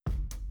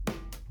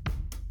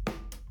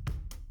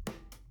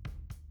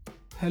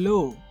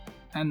Hello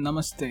and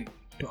namaste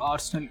to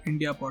Arsenal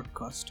India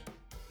podcast,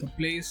 the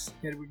place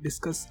where we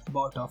discuss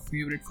about our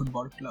favorite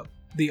football club,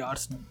 the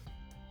Arsenal.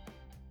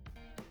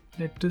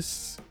 Let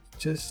us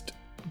just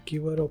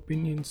give our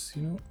opinions,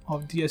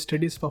 of the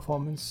yesterday's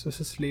performance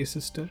versus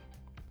Leicester.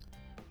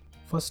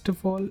 First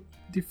of all,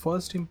 the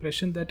first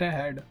impression that I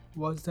had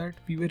was that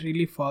we were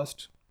really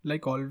fast,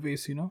 like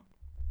always.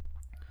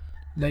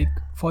 Like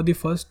for the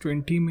first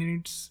 20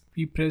 minutes,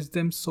 we pressed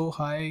them so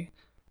high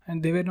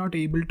and they were not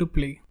able to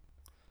play.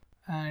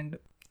 And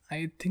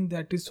I think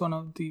that is one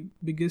of the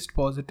biggest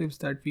positives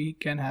that we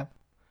can have.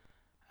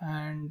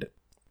 And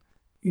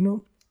you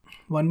know,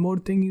 one more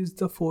thing is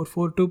the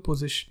 4-4-2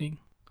 positioning.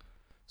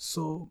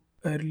 So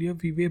earlier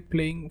we were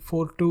playing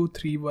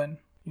 4-2-3-1.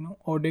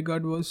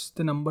 Odegaard was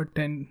the number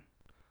 10.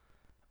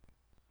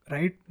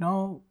 Right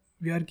now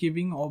we are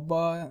giving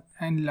Oba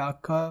and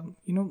Laka,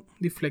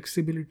 the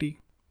flexibility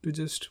to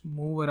just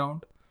move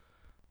around.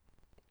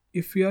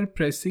 If we are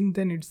pressing,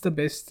 then it's the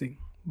best thing.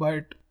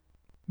 But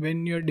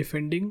when you're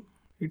defending,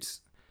 it's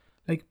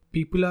like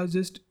people are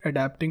just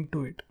adapting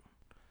to it.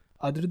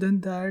 Other than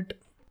that,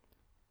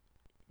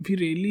 we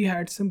really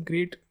had some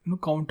great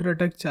counter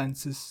attack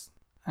chances,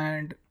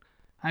 and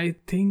I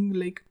think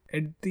like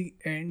at the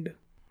end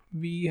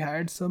we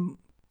had some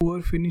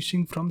poor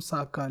finishing from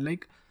Saka.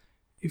 Like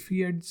if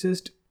he had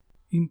just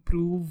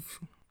improved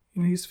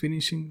his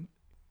finishing,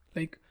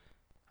 like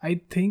I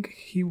think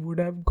he would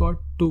have got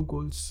 2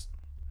 goals.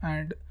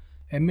 And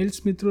Emil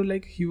Smith Rowe,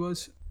 like he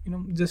was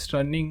just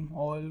running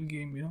all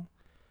game.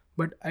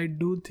 But I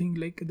do think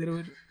like there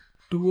were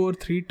 2 or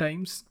 3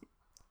 times,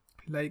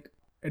 like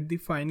at the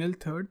final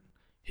third,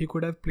 he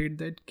could have played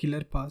that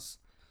killer pass.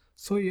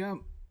 So yeah,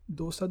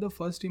 those are the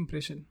first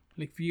impression.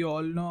 Like we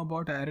all know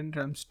about Aaron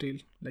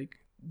Ramsdale. Like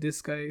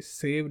this guy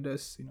saved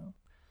us.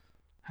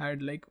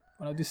 Had like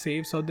one of the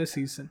saves of the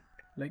season.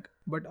 Like,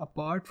 but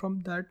apart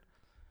from that,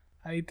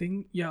 I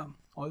think yeah.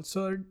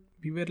 Also,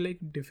 we were like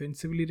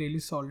defensively really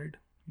solid.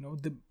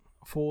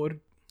 Four,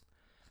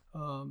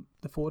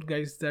 the four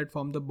guys that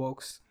form the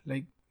box,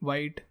 like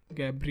White,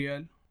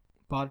 Gabriel,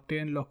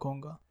 Partey, and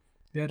Lokonga,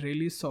 they are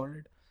really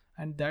solid,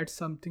 and that's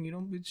something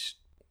which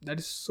that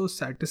is so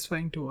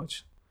satisfying to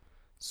watch.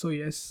 So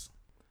yes,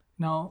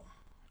 now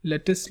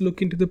let us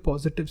look into the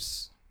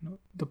positives.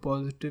 The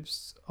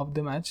positives of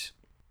the match.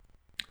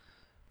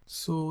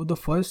 So the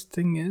first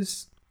thing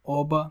is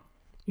Oba.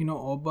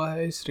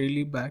 Oba is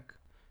really back.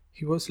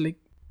 He was like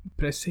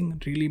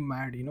pressing really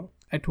mad.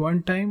 At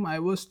one time I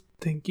was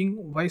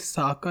thinking why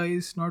Saka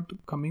is not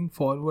coming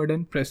forward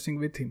and pressing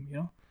with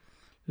him.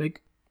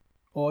 Like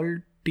all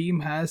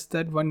team has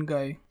that one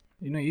guy.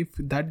 If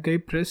that guy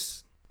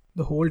press,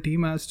 the whole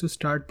team has to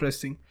start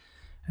pressing.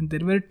 And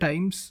there were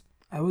times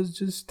I was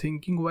just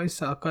thinking why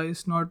Saka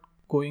is not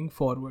going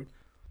forward.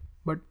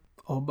 But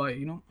Oba,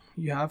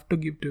 you have to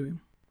give to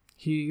him.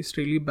 He is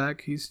really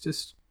back. He's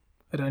just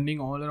running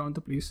all around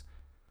the place.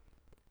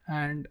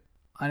 And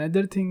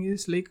another thing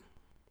is like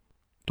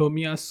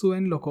Tomiyasu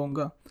and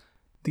Lokonga.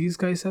 These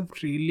guys have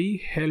really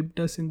helped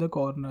us in the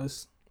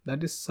corners.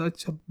 That is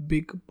such a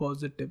big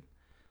positive.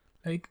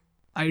 Like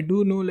I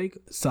do know like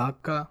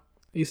Saka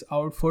is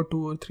out for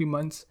 2 or 3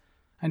 months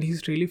and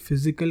he's really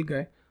physical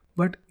guy.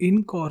 But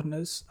in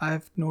corners I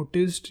have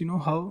noticed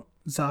how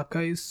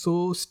Saka is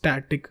so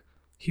static.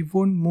 He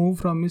won't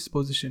move from his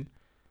position.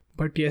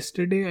 But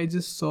yesterday I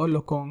just saw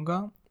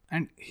Lokonga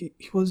and he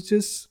was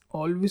just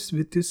always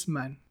with his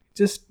man.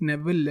 Just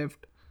never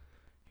left.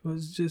 He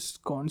was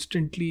just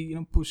constantly,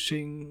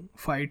 pushing,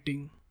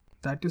 fighting.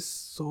 That is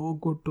so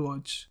good to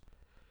watch.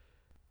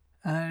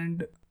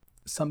 And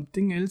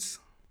something else,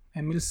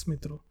 Emil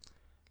Smith Rowe.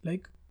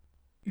 Like,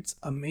 it's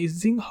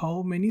amazing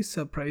how many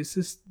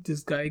surprises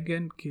this guy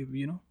can give.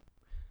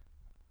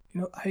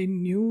 I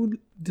knew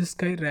this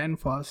guy ran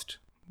fast,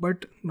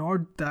 but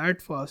not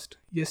that fast.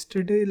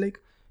 Yesterday, like,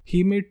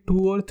 he made 2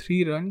 or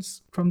 3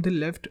 runs from the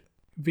left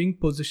wing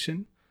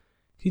position.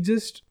 He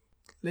just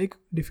like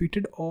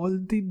defeated all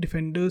the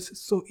defenders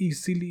so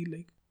easily.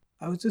 Like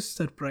I was just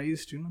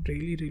surprised,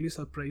 really, really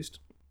surprised.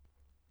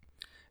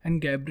 And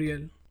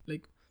Gabriel,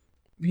 like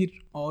we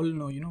all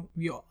know,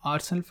 we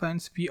Arsenal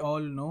fans, we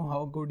all know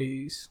how good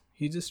he is.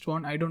 He just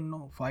won, I don't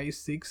know, 5,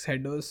 6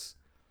 headers.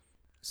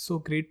 So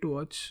great to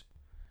watch.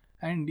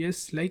 And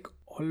yes, like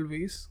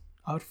always,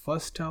 our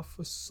first half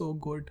was so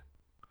good.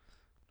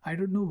 I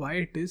don't know why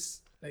it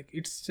is. Like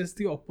it's just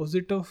the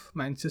opposite of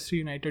Manchester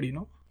United.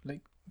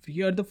 Like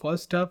we are the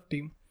first half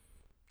team.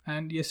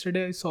 And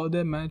yesterday I saw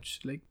their match.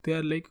 Like they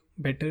are like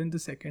better in the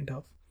second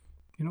half.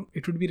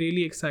 It would be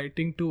really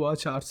exciting to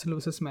watch Arsenal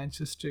versus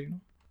Manchester,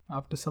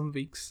 after some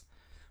weeks.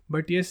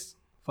 But yes,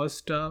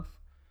 first half,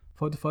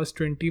 for the first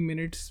 20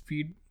 minutes,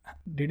 we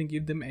didn't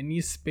give them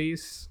any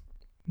space,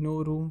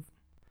 no room.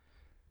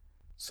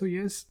 So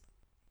yes,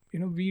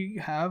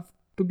 we have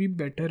to be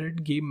better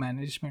at game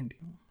management,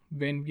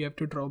 when we have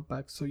to drop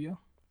back. So yeah,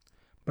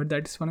 but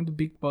that is one of the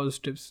big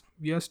positives.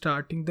 We are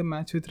starting the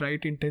match with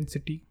right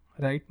intensity,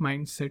 right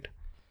mindset.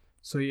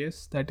 So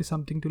yes, that is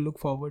something to look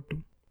forward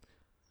to.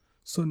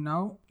 So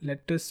now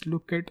let us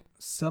look at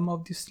some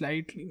of the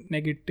slightly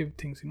negative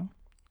things,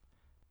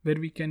 where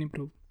we can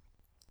improve.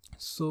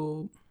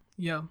 So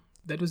yeah,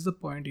 that was the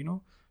point.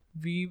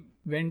 We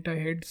went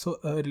ahead so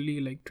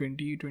early, like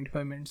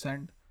 20-25 minutes,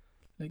 and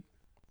like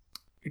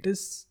it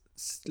is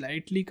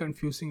slightly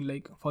confusing,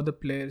 like for the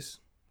players,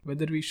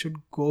 whether we should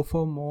go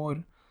for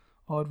more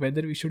or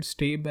whether we should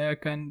stay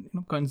back and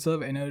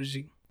conserve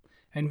energy.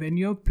 And when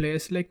you have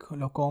players like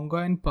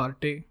Lokonga and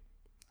Partey,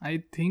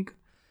 I think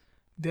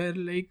they're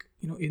like,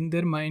 in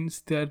their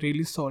minds they are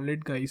really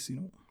solid guys.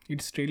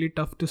 It's really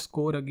tough to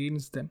score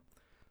against them.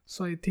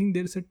 So I think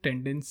there's a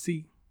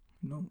tendency,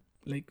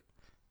 like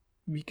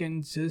we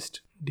can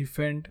just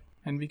defend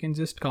and we can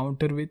just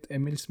counter with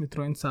Emil Smith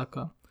Rowe and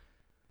Saka.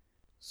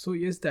 So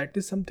yes, that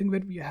is something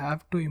where we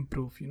have to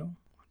improve.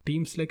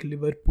 Teams like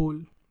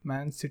Liverpool,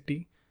 Man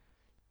City,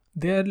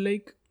 they are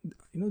like,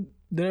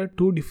 there are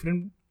two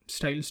different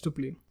styles to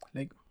play.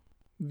 Like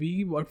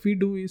what we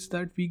do is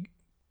that we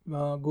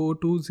go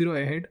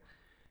 2-0 ahead,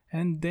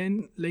 and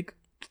then like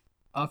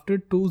after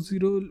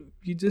 2-0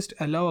 we just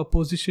allow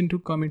opposition to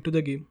come into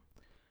the game.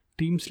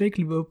 Teams like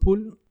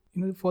Liverpool,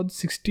 for the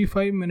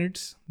 65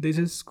 minutes they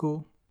just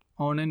go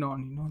on and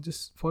on,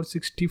 just for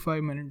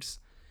 65 minutes,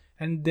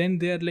 and then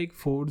they are like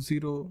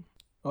 4-0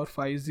 or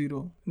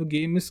 5-0, the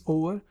game is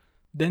over,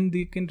 then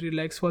they can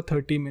relax for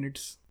 30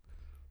 minutes.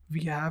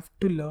 We have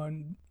to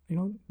learn,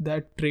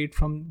 that trait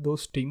from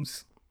those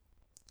teams.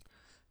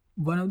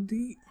 One of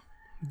the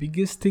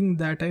biggest thing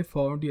that I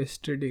found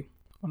yesterday,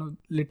 on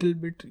a little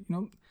bit,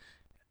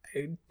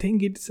 I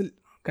think it's a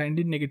kind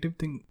of negative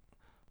thing,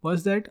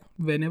 was that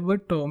whenever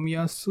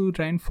Tomiyasu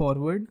ran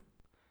forward,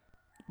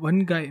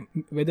 one guy,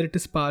 whether it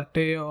is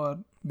Partey or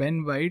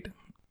Ben White,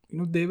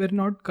 they were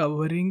not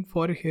covering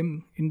for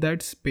him in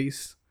that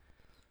space.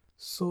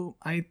 So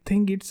I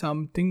think it's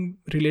something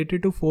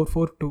related to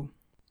 4-4-2.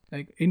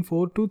 Like in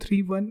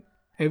 4-2-3-1,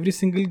 every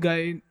single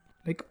guy,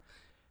 like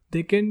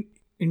they can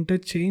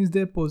interchange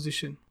their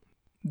position.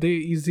 They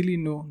easily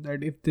know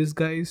that if this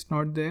guy is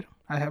not there,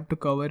 I have to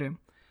cover him.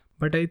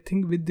 But I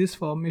think with this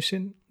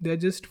formation, they're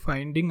just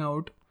finding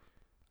out.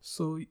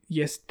 So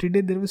yesterday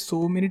there were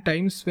so many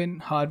times when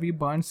Harvey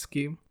Barnes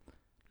came,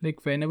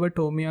 like whenever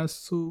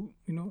Tomiyasu,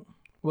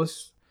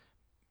 was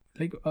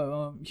like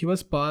he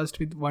was passed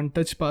with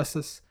one-touch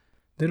passes,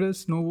 there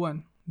was no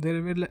one.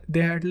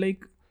 They had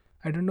like,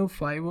 I don't know,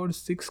 5 or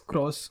 6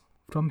 cross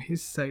from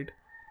his side.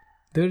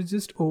 They're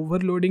just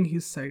overloading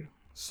his side.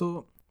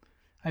 So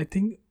I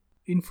think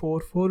in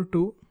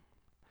 4-4-2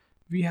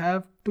 we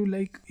have to,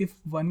 like, if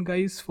one guy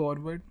is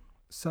forward,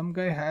 some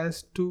guy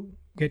has to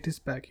get his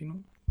back.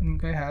 One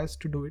guy has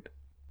to do it.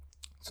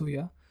 So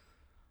yeah,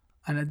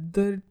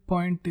 another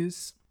point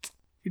is,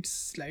 it's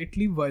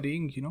slightly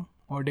worrying,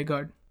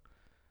 Odegaard.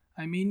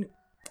 I mean,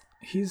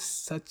 he's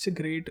such a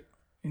great,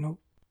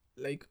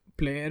 like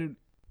player.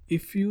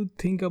 If you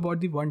think about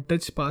the one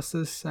touch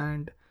passes,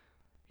 and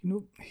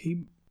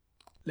he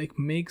like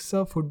makes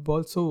a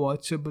football so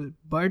watchable.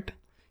 But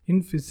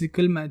in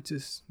physical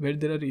matches where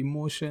there are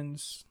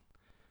emotions,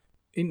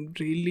 in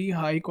really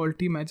high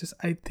quality matches,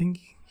 I think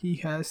he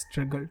has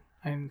struggled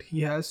and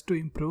he has to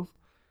improve.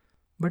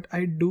 But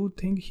I do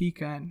think he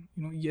can.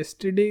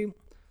 Yesterday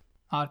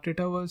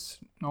Arteta was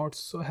not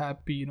so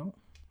happy,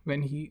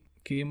 when he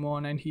came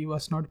on and he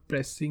was not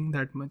pressing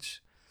that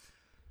much.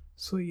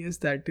 So yes,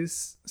 that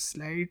is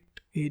slight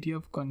area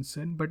of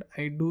concern, but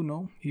I do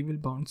know he will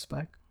bounce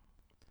back.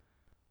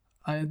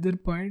 Another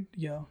point,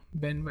 yeah,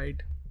 Ben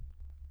White.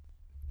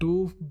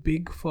 2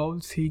 big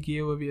fouls he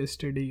gave away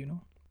yesterday,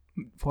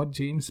 for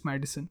James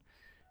Maddison.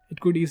 It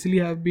could easily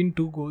have been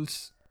 2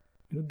 goals.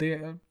 They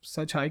are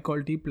such high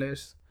quality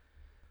players.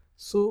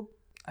 So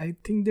I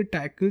think the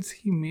tackles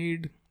he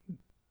made,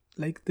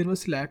 like there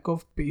was lack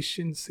of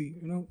patience,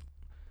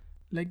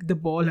 like the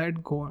ball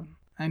had gone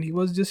and he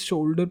was just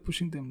shoulder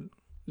pushing them.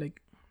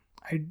 Like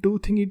I do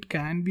think it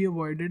can be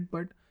avoided,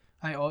 but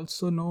I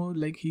also know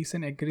like he's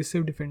an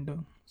aggressive defender,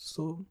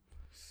 so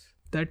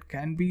that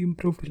can be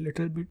improved a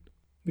little bit,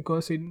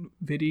 because in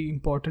very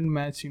important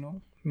match,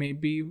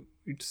 maybe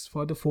it's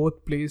for the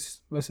 4th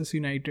place versus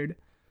United,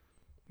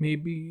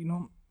 maybe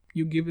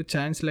you give a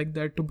chance like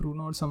that to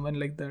Bruno or someone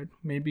like that,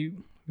 maybe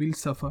we'll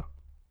suffer.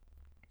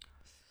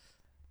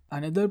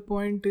 Another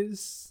point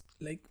is,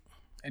 like,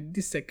 at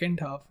the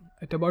second half,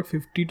 at about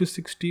 50 to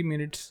 60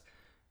 minutes,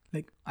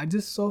 like I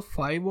just saw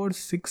 5 or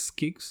 6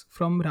 kicks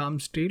from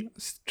Ramsdale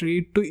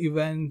straight to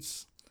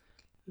Evans.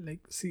 Like,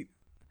 see,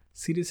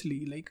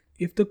 seriously, like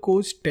if the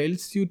coach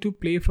tells you to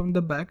play from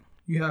the back,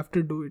 you have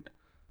to do it.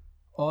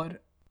 Or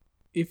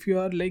if you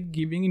are like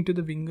giving into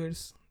the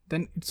wingers,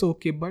 then it's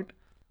okay. But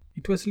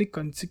it was like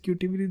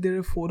consecutively there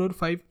are 4 or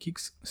 5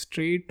 kicks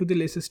straight to the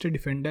Leicester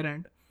defender,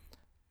 and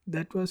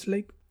that was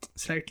like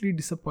slightly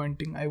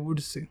disappointing, I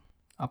would say.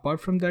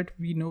 Apart from that,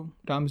 we know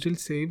Ramsdale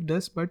saved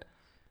us, but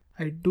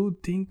I do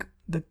think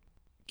the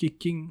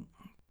kicking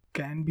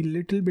can be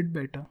little bit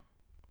better.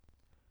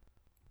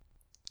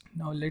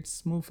 Now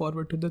let's move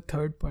forward to the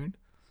third point,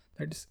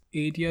 that is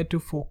area to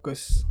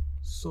focus.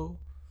 So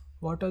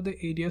what are the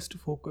areas to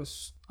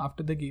focus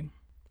after the game?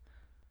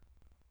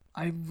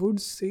 I would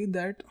say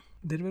that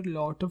there were a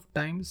lot of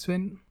times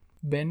when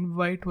Ben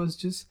White was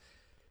just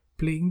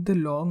playing the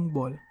long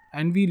ball,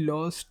 and we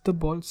lost the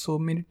ball so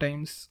many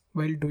times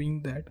while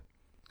doing that.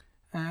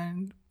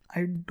 And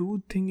I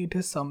do think it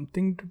has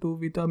something to do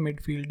with our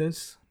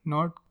midfielders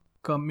not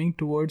coming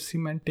towards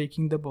him and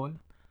taking the ball.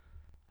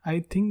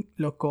 I think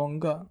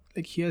Lokonga,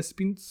 like he has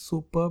been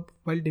superb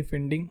while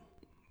defending,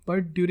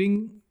 but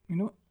during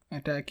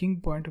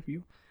attacking point of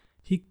view,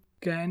 he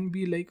can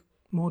be like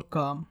more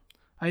calm.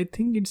 I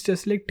think it's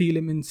just like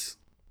Tielemans.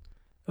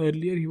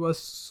 Earlier he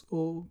was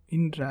so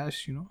in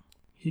rash,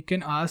 He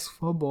can ask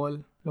for ball,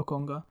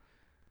 Lokonga.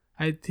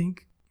 I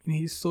think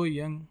he's so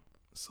young,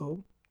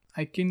 so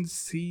I can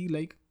see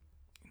like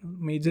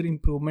major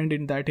improvement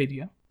in that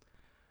area.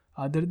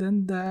 Other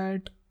than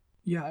that,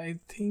 yeah, I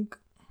think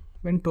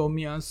when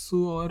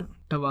Tomiyasu or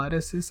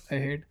Tavares is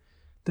ahead,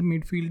 the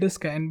midfielders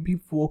can be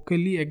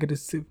vocally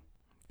aggressive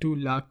to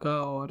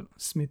Laka or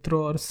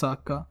Smithrow or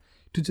Saka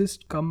to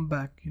just come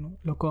back.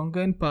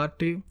 Lokonga and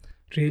Partey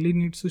really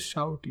needs to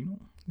shout.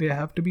 They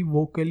have to be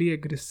vocally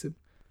aggressive.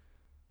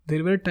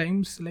 There were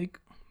times like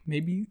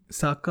maybe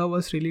Saka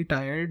was really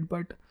tired,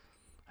 but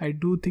I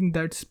do think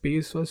that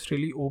space was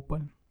really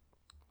open.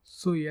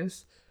 So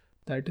yes,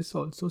 that is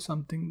also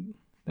something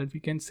that we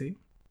can say.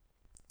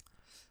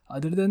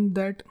 Other than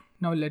that,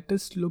 now let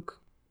us look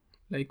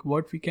like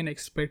what we can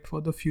expect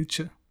for the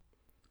future.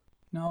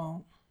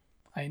 Now,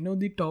 I know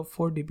the top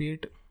 4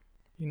 debate,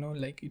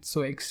 like it's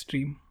so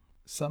extreme.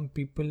 Some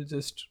people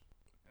just,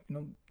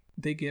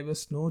 they gave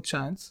us no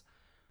chance.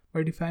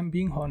 But if I'm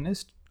being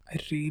honest, I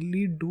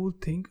really do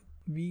think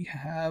we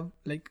have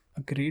like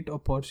a great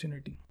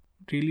opportunity.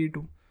 Really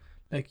do.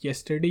 Like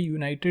yesterday,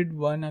 United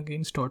won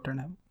against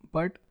Tottenham.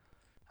 But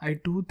I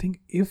do think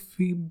if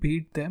we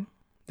beat them,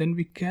 then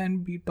we can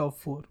be top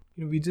 4.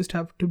 We just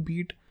have to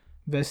beat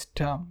West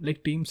Ham,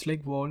 like teams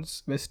like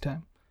Wolves, West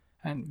Ham.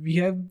 And we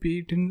have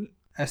beaten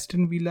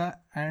Aston Villa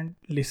and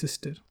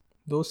Leicester.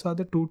 Those are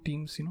the 2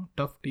 teams,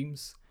 tough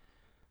teams.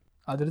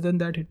 Other than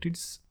that, it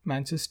is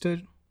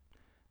Manchester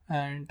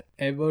and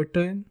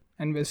Everton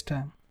and West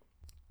Ham.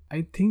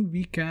 I think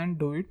we can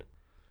do it.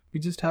 We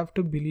just have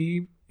to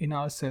believe in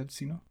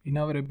ourselves, in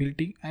our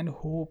ability, and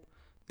hope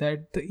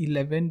that the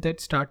 11 that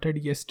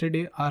started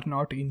yesterday are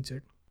not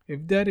injured.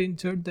 If they are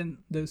injured, then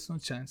there's no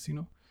chance,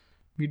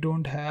 We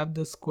don't have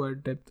the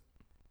squad depth.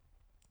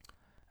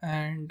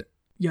 And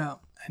yeah,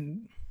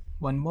 and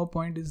one more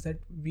point is that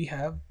we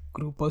have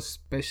group of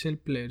special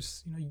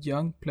players,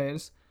 young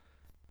players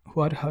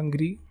who are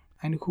hungry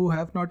and who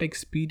have not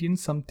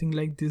experienced something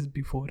like this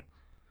before.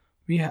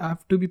 We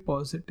have to be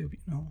positive,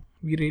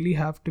 We really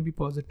have to be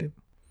positive.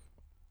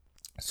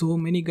 So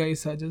many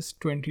guys are just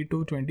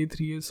 22,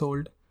 23 years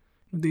old.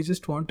 They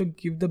just want to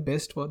give the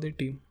best for their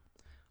team.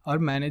 Our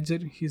manager,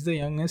 he's the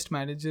youngest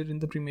manager in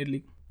the Premier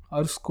League.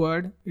 Our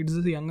squad, it's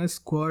the youngest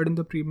squad in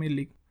the Premier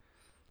League.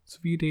 So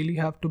we really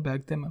have to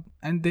back them up.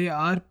 And they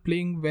are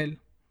playing well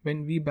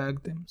when we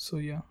back them. So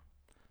yeah,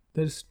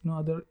 there's no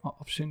other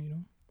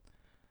option,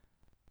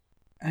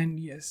 And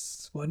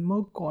yes, one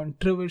more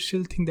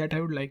controversial thing that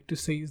I would like to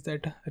say is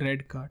that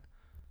red card.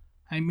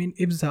 I mean,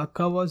 if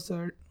Xhaka was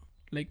there,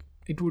 like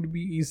it would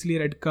be easily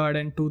red card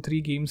and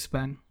 2-3 games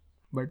ban.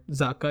 But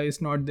Xhaka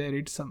is not there.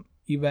 It's some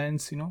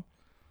events,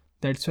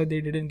 That's why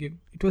they didn't give.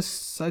 It was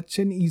such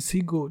an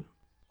easy goal.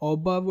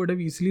 Oba would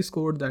have easily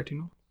scored that,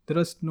 There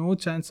was no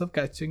chance of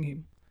catching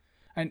him.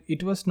 And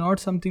it was not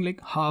something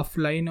like half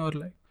line or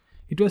like.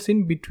 It was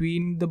in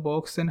between the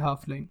box and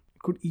half line. It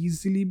could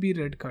easily be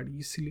red card,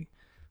 easily.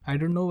 I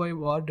don't know why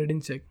VAR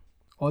didn't check.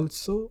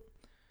 Also,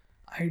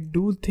 I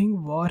do think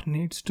VAR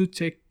needs to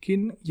check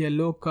in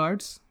yellow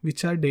cards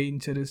which are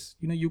dangerous.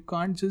 You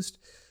can't just,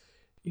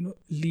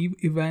 leave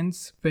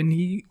Evans when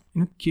he,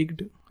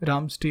 kicked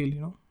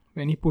Ramsdale,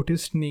 when he put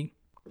his knee.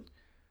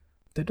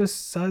 That was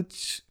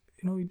such,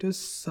 it was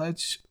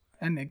such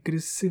an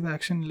aggressive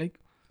action. Like,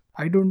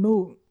 I don't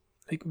know,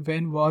 like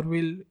when VAR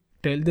will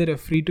tell the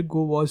referee to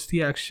go watch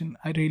the action.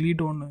 I really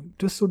don't know.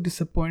 It was so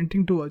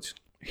disappointing to watch.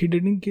 He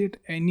didn't get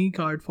any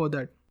card for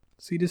that.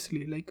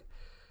 Seriously, like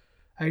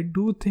I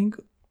do think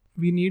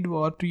we need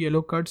VAR to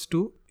yellow cards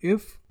too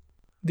if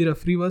the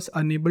referee was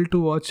unable to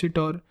watch it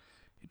or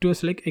it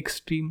was like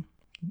extreme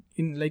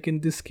in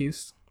this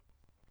case.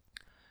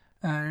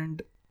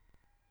 And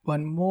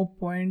one more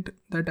point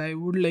that I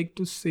would like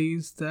to say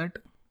is that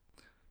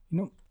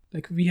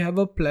like we have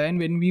a plan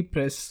when we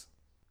press.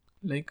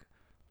 Like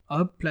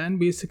our plan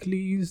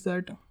basically is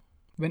that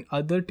when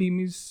other team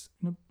is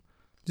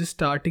just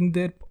starting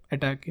their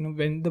attack,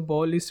 when the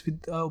ball is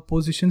with the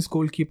opposition's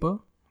goalkeeper,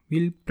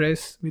 we'll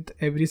press with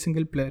every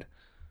single player.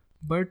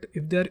 But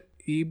if they're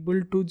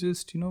able to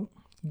just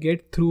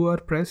get through our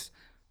press,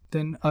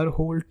 then our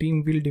whole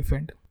team will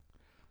defend.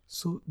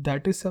 So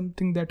that is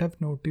something that I've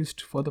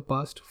noticed for the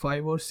past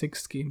 5 or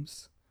 6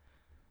 games.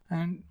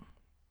 And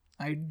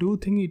I do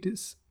think it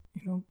is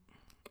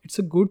it's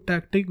a good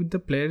tactic with the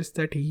players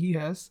that he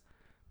has,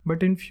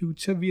 but in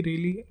future we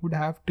really would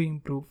have to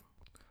improve.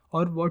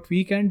 Or what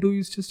we can do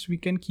is just we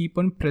can keep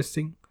on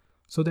pressing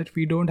so that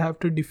we don't have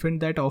to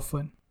defend that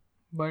often.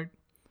 but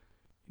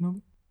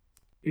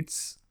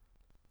it's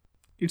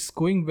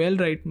going well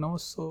right now,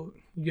 so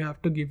you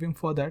have to give him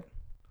for that.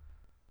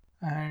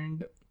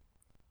 And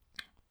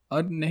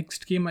our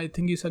next game, I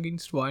think, is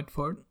against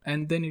Watford,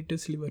 and then it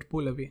is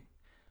Liverpool away.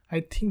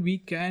 I think we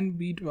can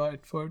beat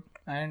Watford,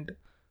 and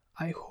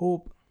I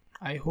hope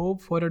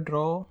for a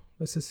draw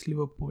versus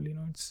Liverpool.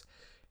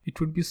 It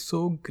would be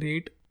so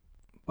great,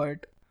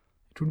 but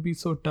it would be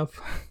so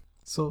tough.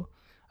 So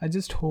I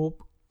just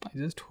hope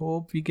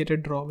we get a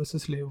draw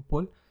versus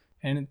Liverpool.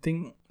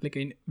 Anything like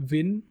a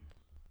win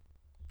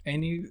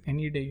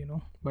any day,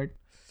 but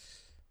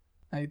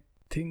I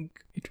think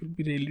it will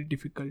be really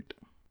difficult.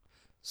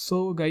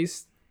 So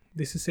guys,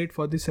 this is it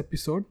for this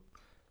episode.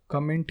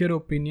 Comment your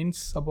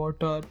opinions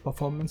about our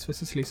performance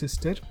versus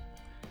Leicester,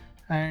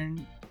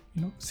 and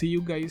see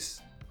you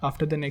guys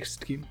after the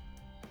next game.